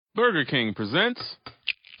Burger King presents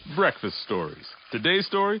Breakfast Stories. Today's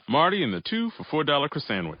story, Marty and the 2 for $4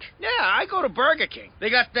 croissant. Yeah, I go to Burger King. They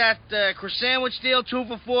got that croissant deal, 2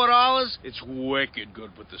 for $4. It's wicked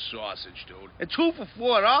good with the sausage, dude. And 2 for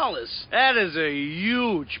 $4, that is a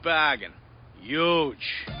huge bargain. Huge.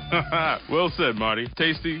 Well said, Marty.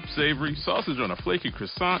 Tasty, savory, sausage on a flaky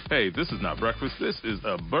croissant. Hey, this is not breakfast. This is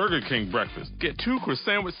a Burger King breakfast. Get 2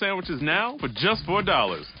 croissant sandwiches now for just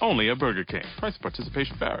 $4. Only at Burger King. Price and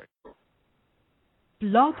participation vary.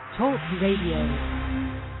 Blog Talk Radio.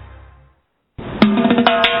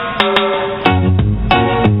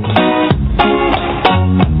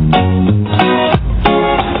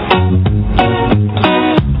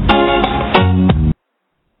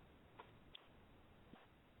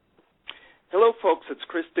 Hello, folks. It's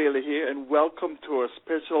Chris Daly here, and welcome to a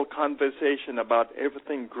special conversation about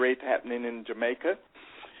everything great happening in Jamaica.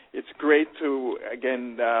 It's great to,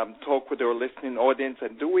 again, talk with our listening audience,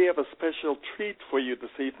 and do we have a special treat for you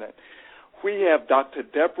this evening? We have Dr.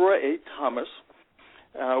 Deborah A. Thomas,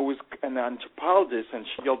 who is an anthropologist, and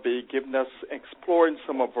she'll be giving us, exploring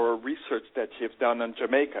some of her research that she's done on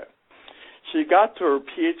Jamaica. She got her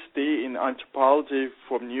Ph.D. in anthropology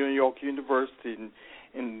from New York University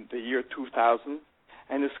in the year 2000,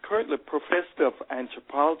 and is currently professor of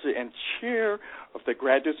anthropology and chair of the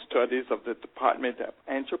graduate studies of the Department of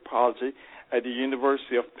Anthropology at the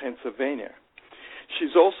University of Pennsylvania.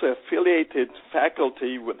 She's also affiliated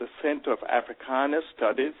faculty with the Center of Africana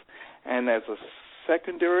Studies and as a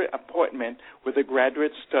secondary appointment with the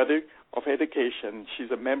Graduate Study of Education.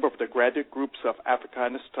 She's a member of the graduate groups of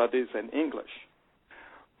Africana Studies and English.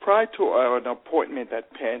 Prior to an appointment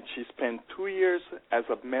at Penn, she spent 2 years as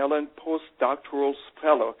a Mellon postdoctoral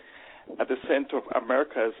fellow at the Center of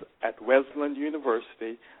Americas at Wesleyan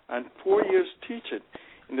University and 4 years teaching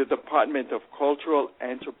in the Department of Cultural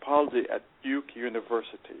Anthropology at Duke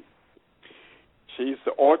University. She is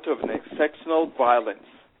the author of An Exceptional Violence,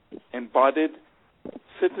 Embodied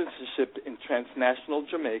Citizenship in Transnational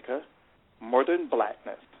Jamaica, Modern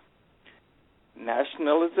Blackness,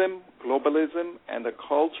 Nationalism, Globalism, and the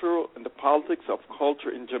Politics of Culture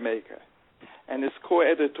in Jamaica, and is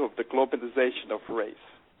co-editor of The Globalization of Race,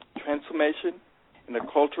 Transformation in the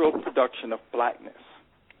Cultural Production of Blackness.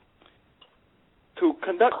 To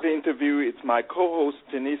conduct the interview is my co-host,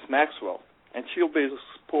 Janice Maxwell, and she'll be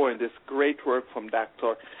exploring this great work from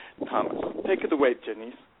Dr. Thomas. Take it away,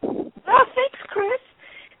 Janice. Oh, thanks, Chris.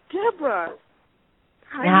 Deborah.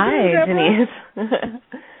 Hi, Janice.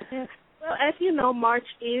 Yeah. Well, as you know, March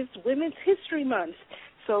is Women's History Month,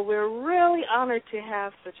 so we're really honored to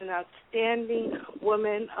have such an outstanding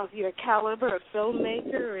woman of your caliber, a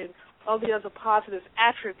filmmaker, and all the other positive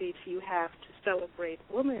attributes you have to celebrate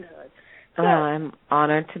womanhood. So, I'm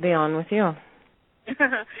honored to be on with you.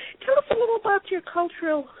 Tell us a little about your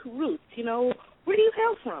cultural roots. You know, where do you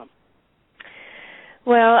hail from?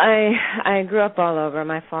 Well, I grew up all over.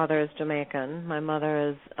 My father is Jamaican. My mother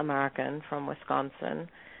is American from Wisconsin.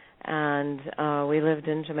 And we lived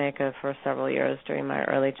in Jamaica for several years during my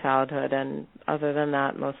early childhood, and other than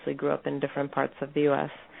that, mostly grew up in different parts of the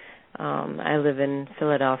U.S. I live in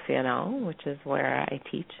Philadelphia now, which is where I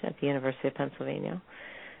teach at the University of Pennsylvania.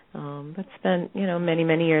 But spent, many,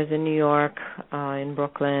 many years in New York, in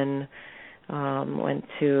Brooklyn, went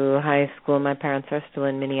to high school. My parents are still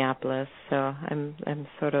in Minneapolis, so I'm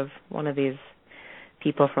sort of one of these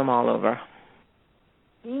people from all over.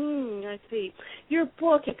 I see. Your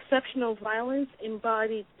book, Exceptional Violence,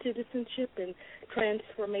 Embodied Citizenship and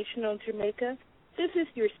Transformation on Jamaica, this is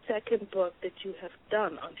your second book that you have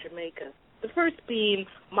done on Jamaica. The first being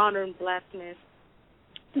Modern Blackness,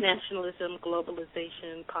 Nationalism,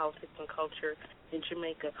 Globalization, Politics, and Culture in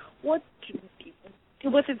Jamaica. Was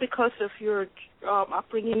it because of your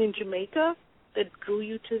upbringing in Jamaica that drew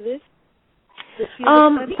you to this?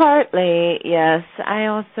 Partly, yes. I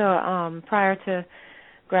also, prior to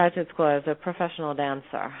graduate school, I was a professional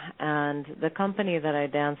dancer, and the company that I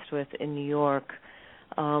danced with in New York,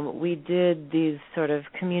 we did these sort of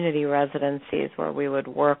community residencies where we would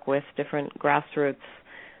work with different grassroots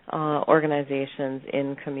organizations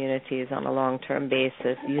in communities on a long-term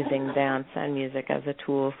basis using dance and music as a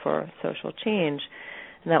tool for social change.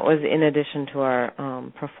 And that was in addition to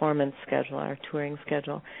our performance schedule, our touring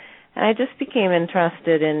schedule. And I just became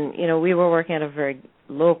interested in, we were working at a very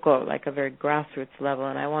local, like a very grassroots level,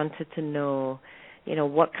 and I wanted to know,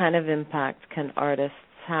 what kind of impact can artists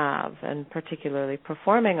have, and particularly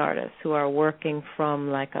performing artists who are working from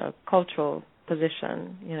like a cultural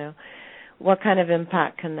position, what kind of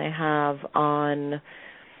impact can they have on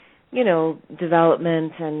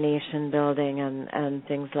development and nation building and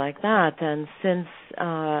things like that. And since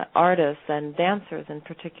artists and dancers in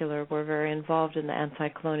particular were very involved in the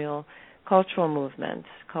anti-colonial cultural movement,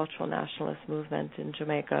 cultural nationalist movement in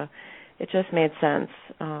Jamaica, it just made sense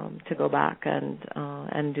to go back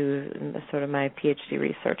and do sort of my PhD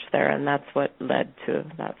research there, and that's what led to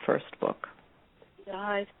that first book. Yeah,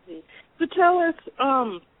 I see. So tell us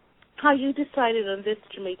how you decided on this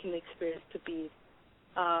Jamaican experience to be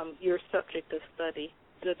your subject of study.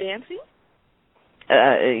 The dancing?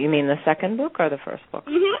 You mean the second book or the first book?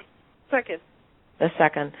 Mm-hmm. Second. The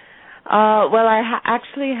second. Well, I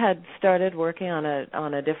actually had started working on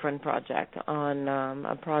a different project, on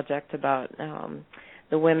a project about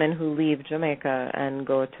the women who leave Jamaica and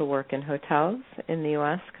go to work in hotels in the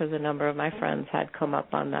U.S., because a number of my friends had come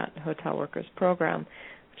up on that hotel workers program,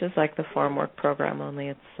 which is like the farm work program, only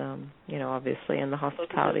it's, obviously in the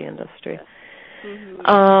hospitality industry.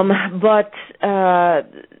 Mm-hmm. But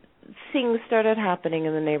things started happening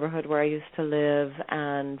in the neighborhood where I used to live,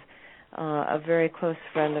 and a very close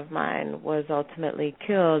friend of mine was ultimately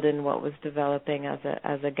killed in what was developing as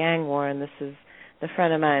a gang war, and the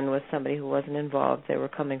friend of mine was somebody who wasn't involved. They were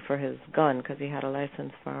coming for his gun because he had a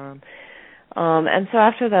licensed firearm. And so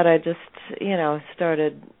after that I just,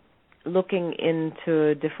 started looking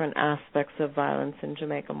into different aspects of violence in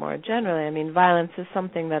Jamaica more generally. I mean, violence is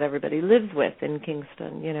something that everybody lives with in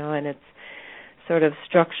Kingston, and it's sort of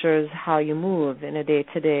structures how you move in a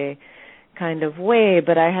day-to-day kind of way,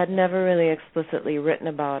 but I had never really explicitly written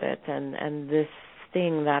about it, and this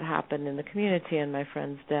thing that happened in the community and my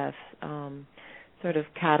friend's death sort of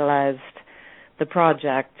catalyzed the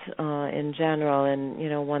project in general,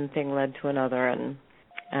 and one thing led to another, and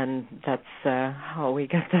that's how we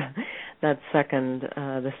got the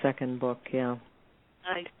second book. Yeah.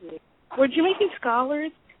 I see. Were Jamaican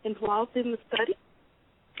scholars involved in the study?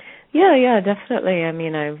 Yeah, definitely. I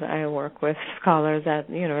mean, I work with scholars at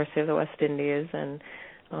the University of the West Indies, and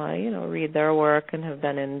read their work and have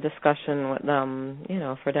been in discussion with them,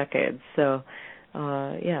 for decades. So,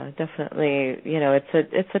 definitely.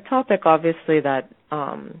 It's a topic, obviously, that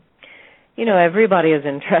everybody is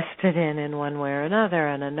interested in one way or another,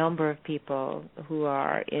 and a number of people who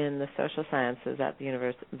are in the social sciences at the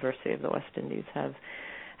University of the West Indies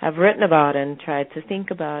have written about and tried to think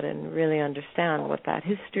about and really understand what that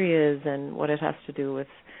history is and what it has to do with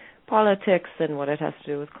politics and what it has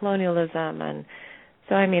to do with colonialism. And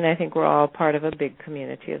so, I mean, I think we're all part of a big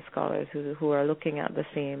community of scholars who are looking at the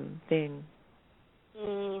same thing.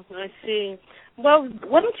 I see. Well,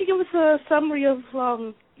 why don't you give us a summary of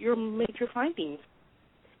your major findings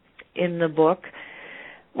in the book?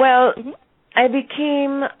 Well, I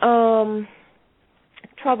became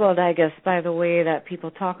troubled, I guess, by the way that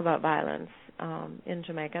people talk about violence in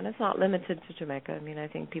Jamaica, and it's not limited to Jamaica. I mean, I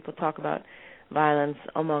think people talk about violence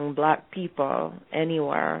among black people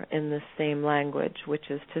anywhere in the same language, which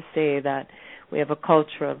is to say that we have a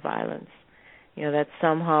culture of violence. That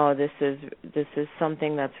somehow this is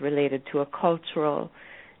something that's related to a cultural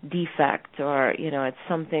defect, or it's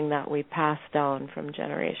something that we pass down from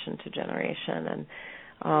generation to generation, and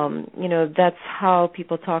that's how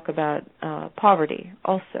people talk about poverty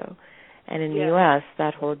also. And in the U.S.,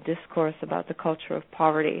 that whole discourse about the culture of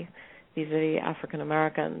poverty vis-a-vis African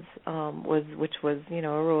Americans which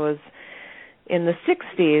arose in the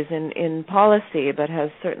 60s in policy, but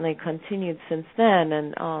has certainly continued since then,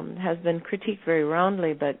 and has been critiqued very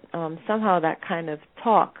roundly, but somehow that kind of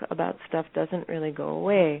talk about stuff doesn't really go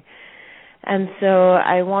away. And so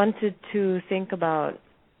I wanted to think about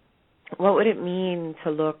what would it mean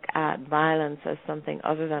to look at violence as something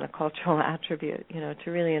other than a cultural attribute,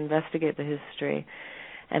 to really investigate the history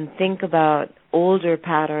and think about older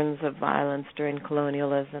patterns of violence during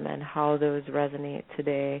colonialism and how those resonate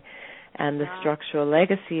today, and the structural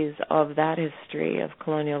legacies of that history of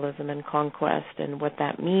colonialism and conquest, and what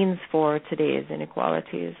that means for today's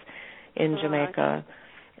inequalities in Jamaica,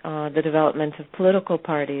 the development of political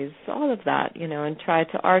parties, all of that, and try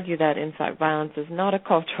to argue that, in fact, violence is not a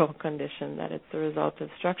cultural condition, that it's the result of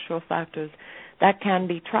structural factors that can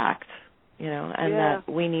be tracked, and that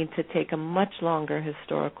we need to take a much longer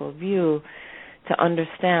historical view to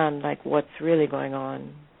understand, what's really going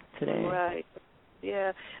on today. Right.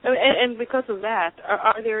 Yeah. And because of that,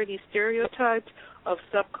 are there any stereotypes of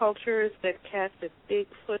subcultures that cast a big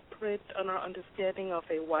footprint on our understanding of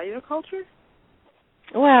a wider culture?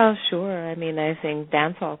 Well, sure. I mean, I think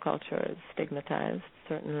dancehall culture is stigmatized,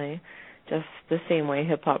 certainly, just the same way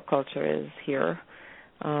hip-hop culture is here.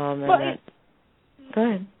 Go ahead.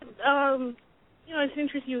 It's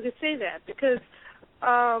interesting you could say that, because,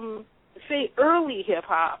 say, early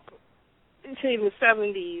hip-hop say in the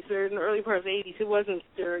 70s or in the early part of the 80s, it wasn't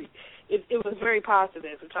very. It was very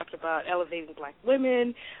positive. It talked about elevating black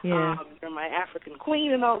women, you're my African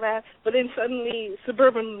queen and all that. But then suddenly,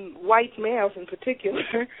 suburban white males in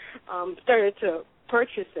particular started to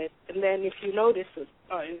purchase it. And then, if you notice,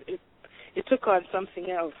 it took on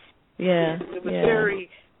something else. Yeah, it was very,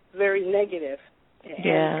 very negative.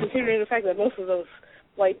 And considering the fact that most of those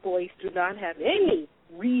white boys do not have any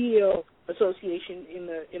real association in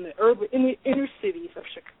the inner cities of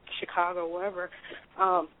Chicago, wherever.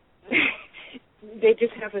 They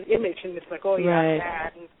just have an image, and it's like, oh, yeah, I'm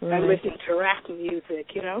bad, and I listen to rap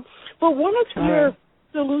music, you know. But one of your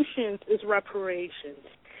solutions is reparations.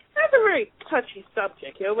 That's a very touchy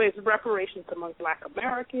subject, you know, whether it's reparations among Black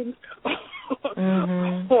Americans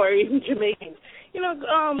or even Jamaicans. You know,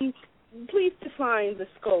 please define the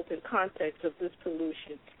scope and context of this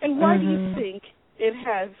solution, and why do you think it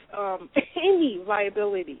has any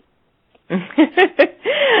viability?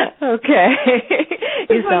 Okay.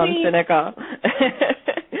 You sound cynical.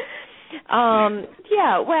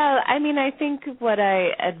 Well, I mean, I think what I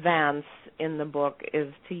advance in the book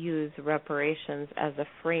is to use reparations as a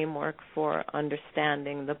framework for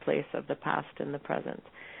understanding the place of the past and the present,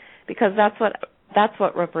 because that's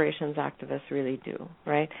what reparations activists really do,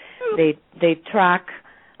 right? They track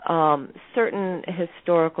certain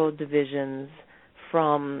historical divisions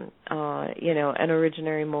from an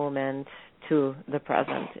originary moment to the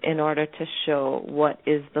present in order to show what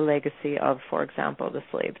is the legacy of, for example, the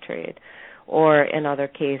slave trade, or in other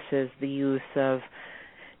cases the use of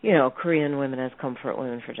Korean women as comfort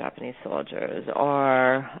women for Japanese soldiers,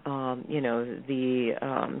 or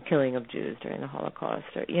the killing of Jews during the Holocaust,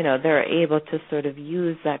 or they're able to sort of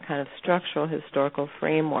use that kind of structural historical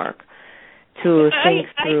framework to think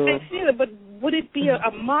through. I see that, but would it be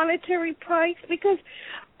a monetary price? Because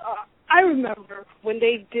I remember when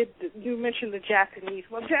they did, you mentioned the Japanese.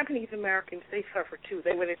 Well, Japanese Americans, they suffered too.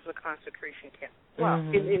 They went into the concentration camp. Well,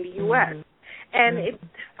 in the U.S. And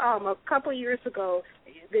a couple of years ago,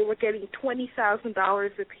 they were getting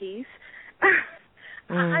 $20,000 apiece.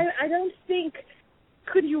 I don't think,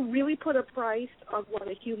 could you really put a price on what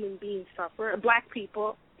a human being suffers? Black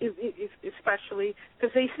people, especially,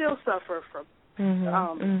 because they still suffer from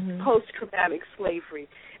post-traumatic slavery.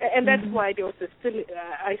 And that's why there was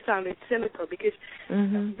I sounded cynical, because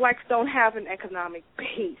blacks don't have an economic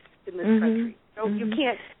base in this country. So you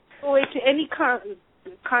can't go into any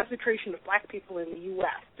concentration of black people in the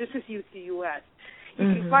U.S. This is the U.S.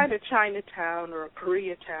 You can find a Chinatown or a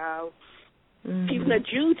Koreatown, even a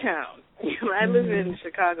Jewtown. I live in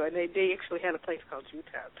Chicago, and they actually had a place called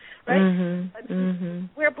Jewtown, right?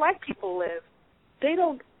 Where black people live, they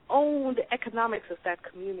don't own the economics of that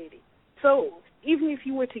community. So even if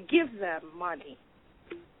you were to give them money,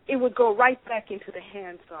 it would go right back into the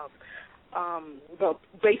hands of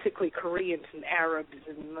basically Koreans and Arabs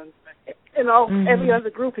and all every other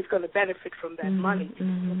group is going to benefit from that money.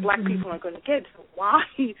 Black people aren't going to get it. So why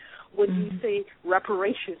would you say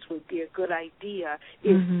reparations would be a good idea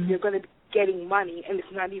if you're going to be getting money and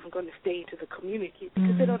it's not even going to stay into the community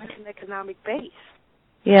because they don't have an economic base?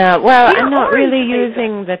 Yeah, well, I'm not really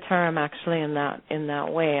using the term actually in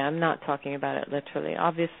that way. I'm not talking about it literally.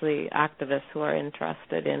 Obviously, activists who are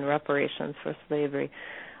interested in reparations for slavery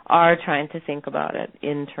are trying to think about it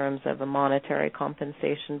in terms of a monetary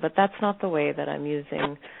compensation, but that's not the way that I'm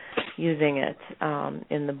using it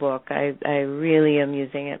in the book. I really am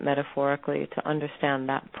using it metaphorically to understand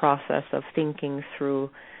that process of thinking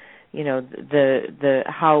through, the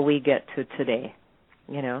how we get to today,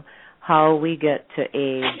 how we get to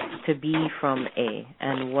A, to B from A,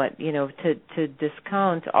 and what, to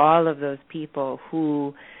discount all of those people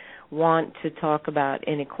who want to talk about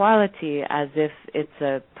inequality as if it's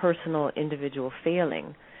a personal individual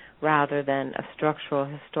failing rather than a structural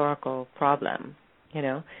historical problem,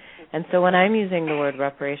 And so when I'm using the word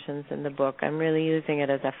reparations in the book, I'm really using it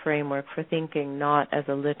as a framework for thinking, not as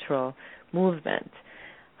a literal movement.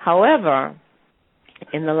 However,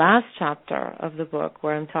 in the last chapter of the book,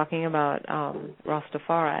 where I'm talking about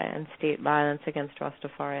Rastafari and state violence against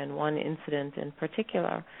Rastafari, and one incident in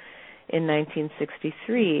particular in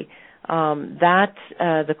 1963,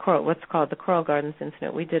 what's called the Coral Gardens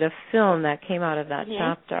incident, we did a film that came out of that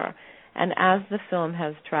chapter. And as the film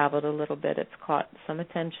has traveled a little bit, it's caught some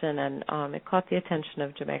attention, and it caught the attention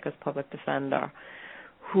of Jamaica's public defender,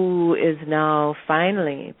 who is now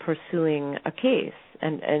finally pursuing a case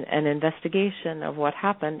and an investigation of what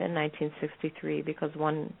happened in 1963, because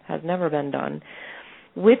one has never been done,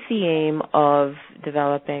 with the aim of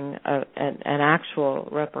developing an actual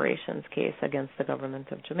reparations case against the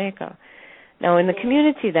government of Jamaica. Now, in the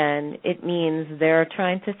community, then, it means they're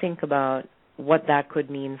trying to think about what that could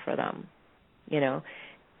mean for them. You know,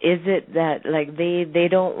 is it that, like, they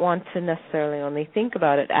don't want to necessarily only think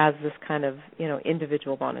about it as this kind of, you know,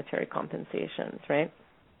 individual monetary compensations, right?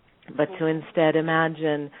 But to instead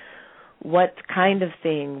imagine what kind of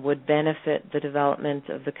thing would benefit the development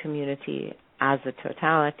of the community as a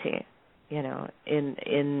totality, you know,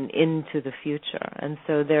 into the future. And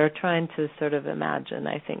so they're trying to sort of imagine,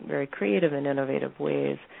 I think, very creative and innovative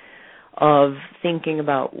ways of thinking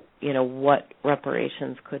about, you know, what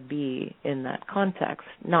reparations could be in that context.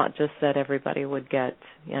 Not just that everybody would get,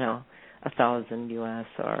 you know, $1,000 US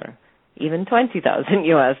or even $20,000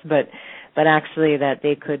 US, but actually that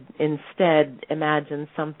they could instead imagine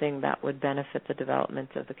something that would benefit the development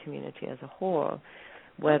of the community as a whole,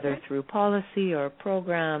 whether through policy or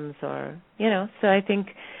programs or, you know. So I think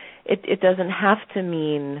it doesn't have to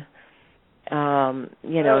mean,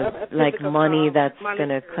 you know, like money that's going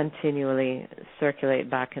to continually circulate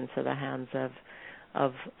back into the hands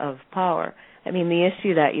of power. I mean, the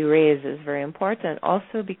issue that you raise is very important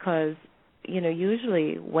also because, you know,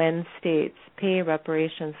 usually when states pay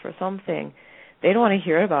reparations for something, they don't want to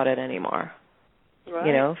hear about it anymore. Right.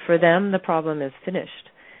 You know, for them, the problem is finished.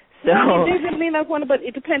 So they may not want to, but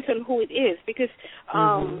it depends on who it is, because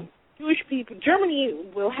Jewish people, Germany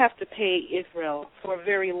will have to pay Israel for a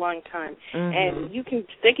very long time, and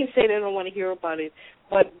they can say they don't want to hear about it,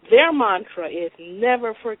 but their mantra is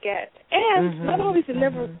never forget. And not only is it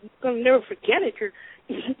going to never forget it,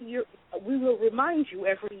 we will remind you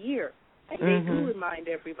every year. And they do remind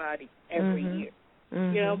everybody every year.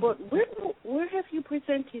 You know, but where have you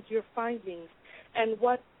presented your findings, and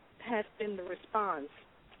what has been the response?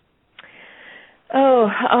 Oh,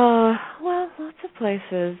 well, lots of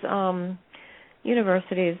places.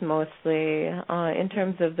 Universities mostly. In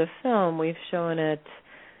terms of the film, we've shown it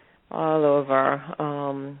all over.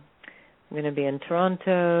 I'm going to be in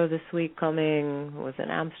Toronto this week coming. I was in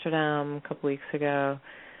Amsterdam a couple weeks ago.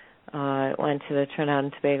 I went to the Trinidad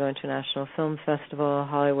and Tobago International Film Festival,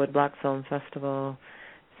 Hollywood Black Film Festival,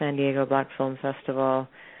 San Diego Black Film Festival.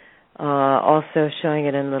 Also showing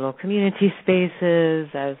it in little community spaces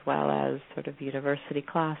as well as sort of university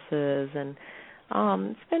classes. And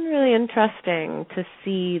it's been really interesting to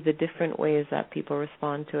see the different ways that people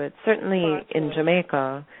respond to it. Certainly in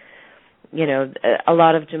Jamaica, you know, a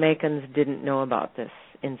lot of Jamaicans didn't know about this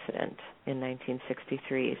incident in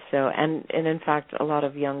 1963. So, and in fact, a lot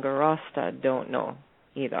of younger Rasta don't know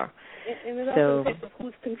either. And it also depends on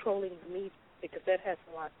who's controlling the media, because that has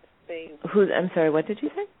a lot to say. I'm sorry, what did you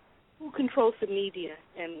say? Who controls the media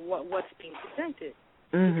and what's being presented?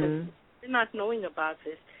 Because you're not knowing about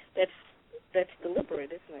this. That's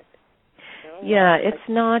deliberate, isn't it? You know? Yeah, it's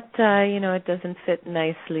not. You know, it doesn't fit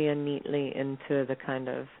nicely and neatly into the kind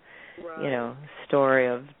of, you know, story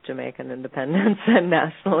of Jamaican independence and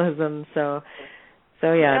nationalism. So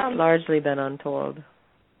yeah, it's largely been untold.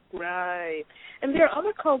 Right. And there are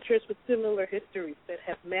other cultures with similar histories that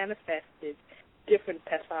have manifested different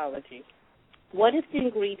pathology. What is the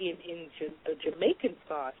ingredient in the Jamaican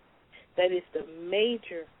sauce that is the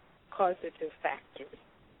major causative factor?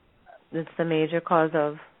 It's the major cause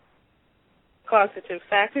of? Causative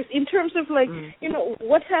factors. In terms of, like, you know,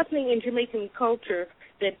 what's happening in Jamaican culture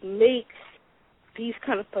that makes these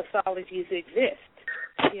kind of pathologies exist?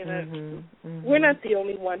 You know, we're not the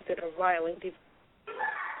only ones that are violent.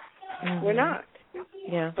 We're not.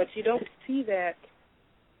 Yeah. But you don't see that.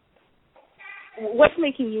 What's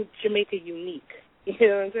making Jamaica unique? You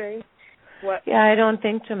know what I'm saying? Yeah, I don't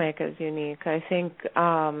think Jamaica is unique. I think,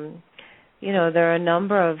 you know, there are a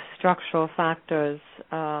number of structural factors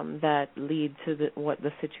that lead to what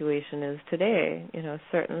the situation is today. You know,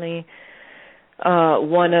 certainly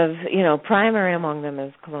one of, you know, primary among them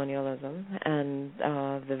is colonialism and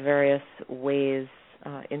the various ways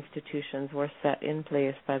institutions were set in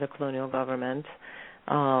place by the colonial government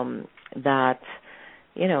that,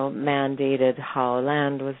 you know, mandated how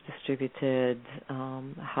land was distributed,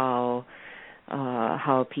 how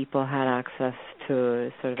people had access to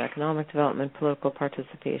sort of economic development, political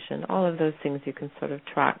participation, all of those things you can sort of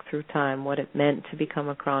track through time, what it meant to become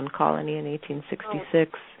a crown colony in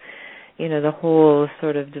 1866, you know, the whole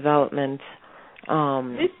sort of development,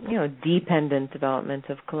 you know, dependent development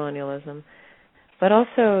of colonialism. But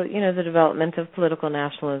also, you know, the development of political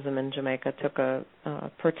nationalism in Jamaica took a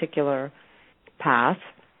particular path,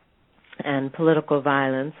 and political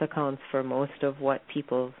violence accounts for most of what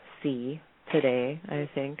people see today, I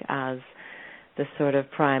think, as the sort of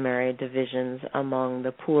primary divisions among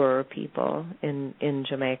the poorer people in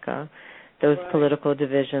Jamaica. Those political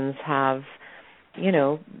divisions have,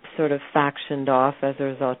 sort of factioned off as a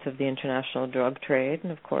result of the international drug trade.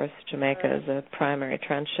 And, of course, Jamaica is a primary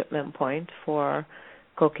transshipment point for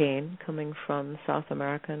cocaine coming from South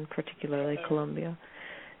America and particularly Colombia.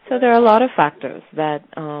 So there are a lot of factors that,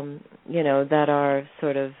 that are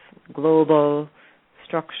sort of global,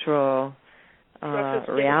 structural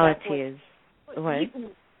realities.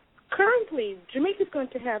 Currently, Jamaica is going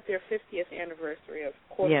to have their 50th anniversary of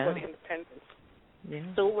quote-unquote independence. Yeah.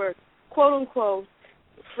 So we're, quote-unquote,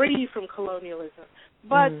 free from colonialism.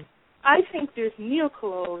 But I think there's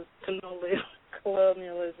neo-colonialism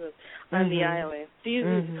on the island.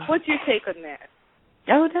 What's your take on that?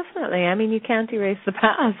 Oh, definitely. I mean, you can't erase the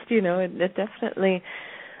past. It definitely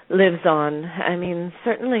lives on. I mean,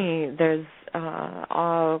 certainly there's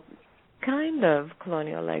all kind of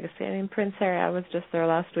colonial legacy. I mean, Prince Harry, I was just there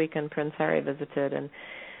last week, and Prince Harry visited, and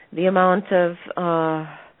the amount of,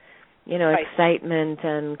 excitement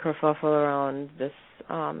and kerfuffle around this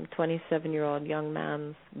 27-year-old young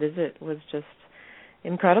man's visit was just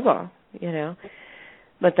incredible,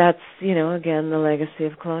 But that's, again, the legacy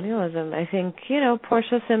of colonialism. I think,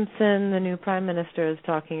 Portia Simpson, the new prime minister, is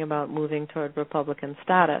talking about moving toward Republican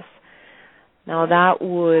status. Now, that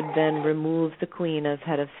would then remove the Queen as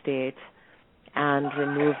head of state and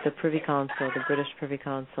remove the Privy Council, the British Privy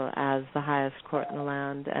Council, as the highest court in the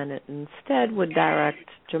land, and it instead would direct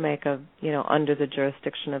Jamaica, under the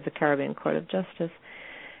jurisdiction of the Caribbean Court of Justice.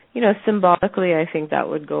 Symbolically, I think that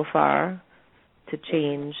would go far to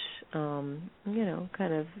change, kind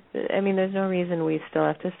of, I mean, there's no reason we still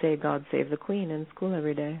have to say God Save the Queen in school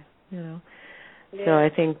every day, Yeah. So I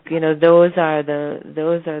think, those are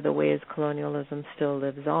the ways colonialism still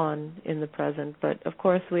lives on in the present. But, of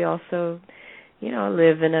course, we also,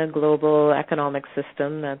 live in a global economic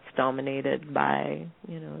system that's dominated by,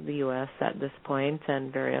 the U.S. at this point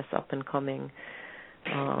and various up-and-coming,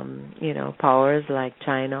 powers like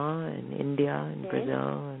China and India and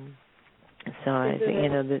Brazil. And so I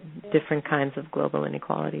think, the different kinds of global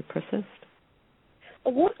inequality persist. A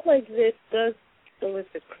work like this does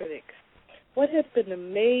elicit critics. What has been the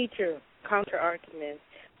major counter-argument,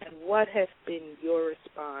 and what has been your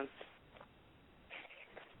response?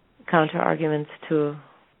 Counter-arguments to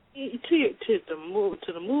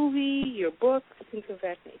the movie, your book, things of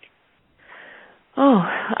that nature.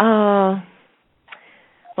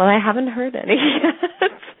 Well, I haven't heard any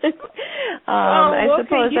yet. I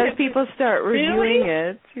suppose as people start reviewing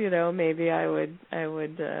it, maybe I would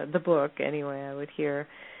the book anyway, I would hear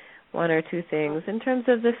one or two things. In terms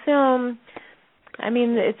of the film, I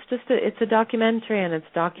mean, it's a documentary, and it's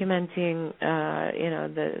documenting,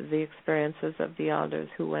 the experiences of the elders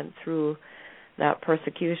who went through that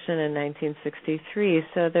persecution in 1963.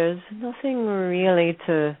 So there's nothing really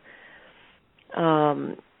to,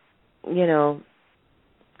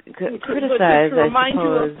 criticize, I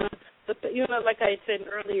suppose. Like I said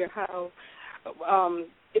earlier, how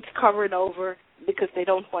it's covered over because they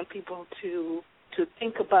don't want people to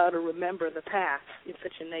think about or remember the past in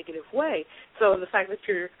such a negative way. So the fact that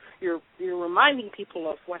you're reminding people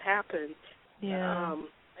of what happened,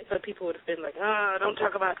 I thought people would have been like, don't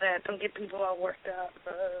talk about that, don't get people all worked up.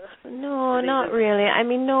 No, not really. I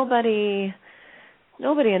mean, nobody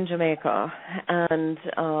in Jamaica, and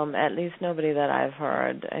at least nobody that I've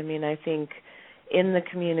heard. I mean, I think in the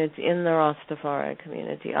community, in the Rastafari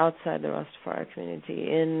community, outside the Rastafari community,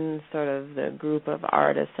 in sort of the group of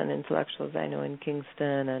artists and intellectuals I know in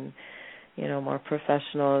Kingston and, more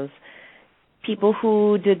professionals, people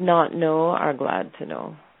who did not know are glad to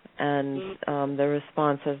know. And the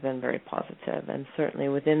response has been very positive, and certainly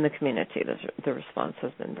within the community, the response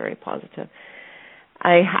has been very positive.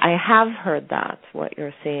 I have heard that, what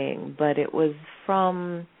you're saying, but it was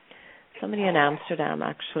from somebody in Amsterdam,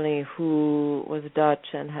 actually, who was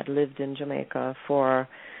Dutch and had lived in Jamaica for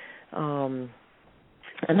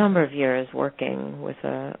a number of years, working with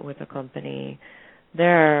a company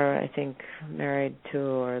there, I think married to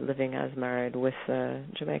or living as married with a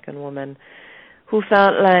Jamaican woman, who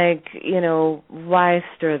felt like, why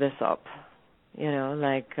stir this up?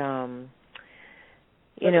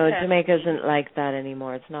 Jamaica isn't like that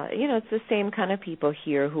anymore. It's not, it's the same kind of people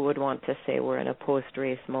here who would want to say we're in a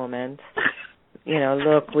post-race moment.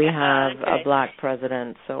 Look, we have a black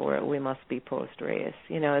president, so we must be post-race.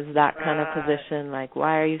 Is that kind of position, like,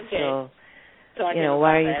 why are you still,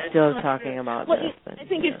 why are you still talking about this? I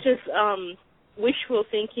think it's just wishful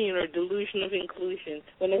thinking or delusion of inclusion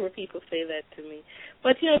whenever people say that to me.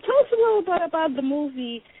 But, tell us a little bit about the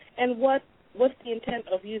movie and what's the intent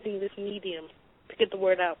of using this medium to get the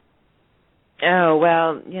word out. Oh,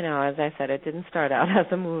 well, as I said, it didn't start out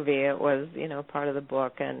as a movie. It was, part of the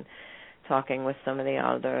book, and talking with some of the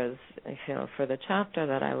elders, for the chapter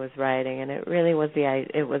that I was writing, and it really was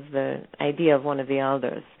the idea of one of the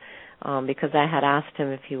elders, because I had asked him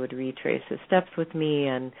if he would retrace his steps with me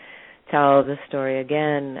and tell the story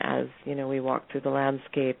again as, we walked through the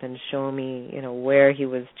landscape and show me, where he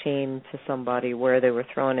was chained to somebody, where they were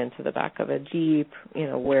thrown into the back of a Jeep,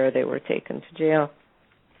 where they were taken to jail.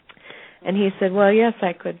 And he said, well, yes,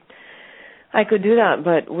 I could do that,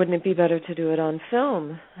 but wouldn't it be better to do it on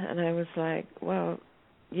film? And I was like, well,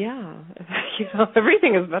 yeah,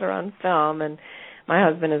 everything is better on film. And my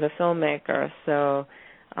husband is a filmmaker, so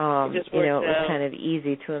it was kind of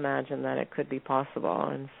easy to imagine that it could be possible.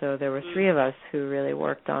 And so there were three of us who really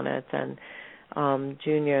worked on it, and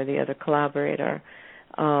Junior, the other collaborator,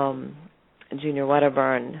 Junior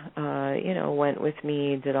Wedderburn, went with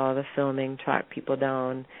me, did all the filming, tracked people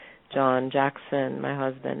down. John Jackson, my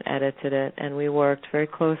husband, edited it, and we worked very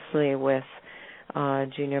closely with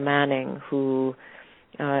Junior Manning, who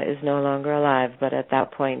is no longer alive, but at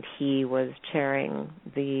that point he was chairing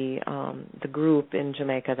the group in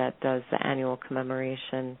Jamaica that does the annual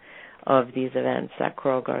commemoration of these events at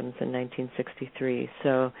Coral Gardens in 1963.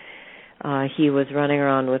 So he was running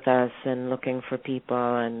around with us and looking for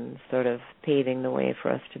people and sort of paving the way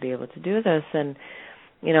for us to be able to do this. And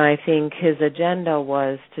I think his agenda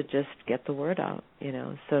was to just get the word out,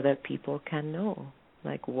 so that people can know,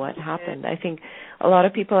 what happened. I think a lot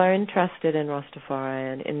of people are interested in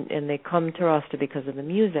Rastafari, and they come to Rasta because of the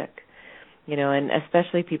music, and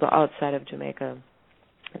especially people outside of Jamaica.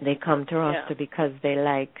 They come to Rasta because they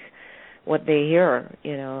like what they hear,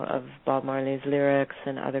 of Bob Marley's lyrics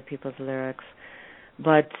and other people's lyrics.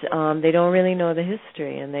 But they don't really know the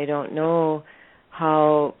history, and they don't know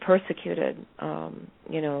how persecuted,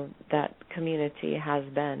 that community has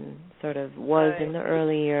been, was in the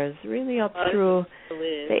early years, really up through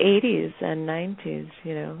the 80s and 90s,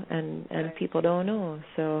 and people don't know.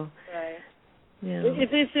 So,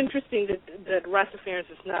 it is interesting that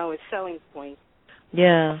Rastafarians is now a selling point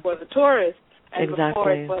for the tourists, and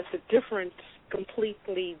before it was a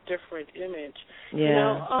completely different image.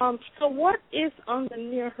 So what is on the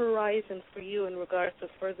near horizon for you in regards to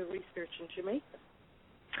further research in Jamaica?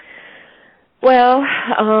 Well,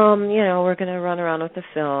 we're going to run around with the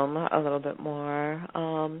film a little bit more.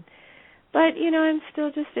 But, I'm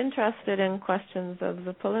still just interested in questions of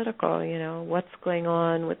the political, what's going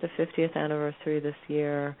on with the 50th anniversary this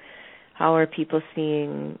year? How are people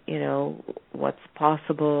seeing, what's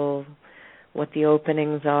possible, what the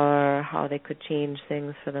openings are, how they could change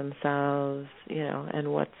things for themselves,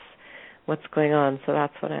 and what's going on. So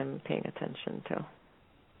that's what I'm paying attention to.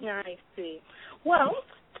 Yeah, I see. Well,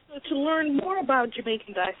 to learn more about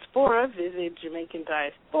Jamaican Diaspora, visit Jamaican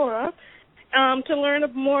Diaspora. To learn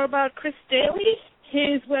more about Chris Daly,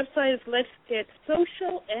 his website is Let's Get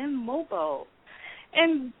Social and Mobile.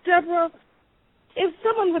 And, Deborah, if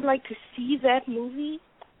someone would like to see that movie,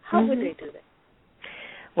 how would they do that?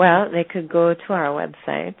 Well, they could go to our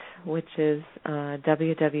website, which is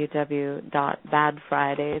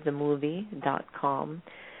www.badfridaythemovie.com.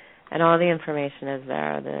 And all the information is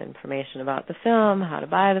there, the information about the film, how to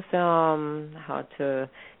buy the film, how to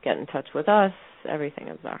get in touch with us, everything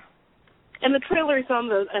is there. And the trailer is on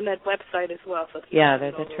that website as well. So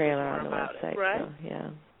there's a trailer on the website, right? So, yeah.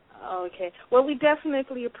 Okay. Well, we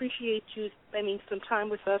definitely appreciate you spending some time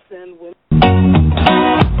with us, and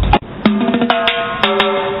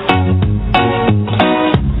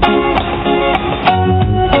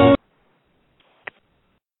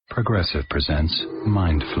Progressive presents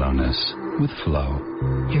Mindfulness with Flo.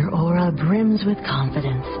 Your aura brims with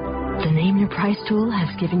confidence. The Name Your Price tool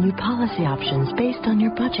has given you policy options based on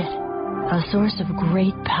your budget. A source of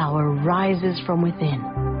great power rises from within,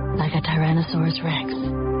 like a Tyrannosaurus Rex,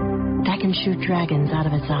 that can shoot dragons out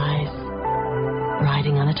of its eyes,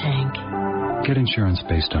 riding on a tank. Get insurance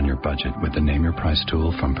based on your budget with the Name Your Price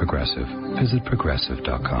tool from Progressive. Visit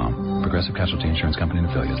Progressive.com. Progressive Casualty Insurance Company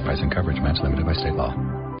and Affiliates. Price and coverage match limited by state law.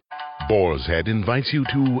 Boar's Head invites you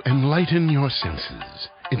to enlighten your senses.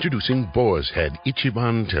 Introducing Boar's Head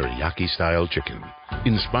Ichiban Teriyaki-style chicken.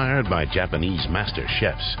 Inspired by Japanese master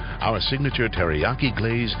chefs, our signature teriyaki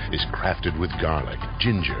glaze is crafted with garlic,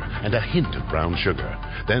 ginger, and a hint of brown sugar,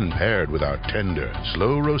 then paired with our tender,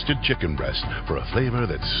 slow-roasted chicken breast for a flavor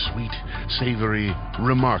that's sweet, savory,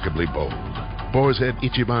 remarkably bold. Boar's Head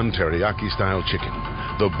Ichiban Teriyaki-style chicken,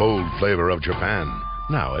 the bold flavor of Japan,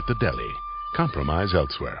 now at the deli. Compromise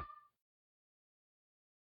elsewhere.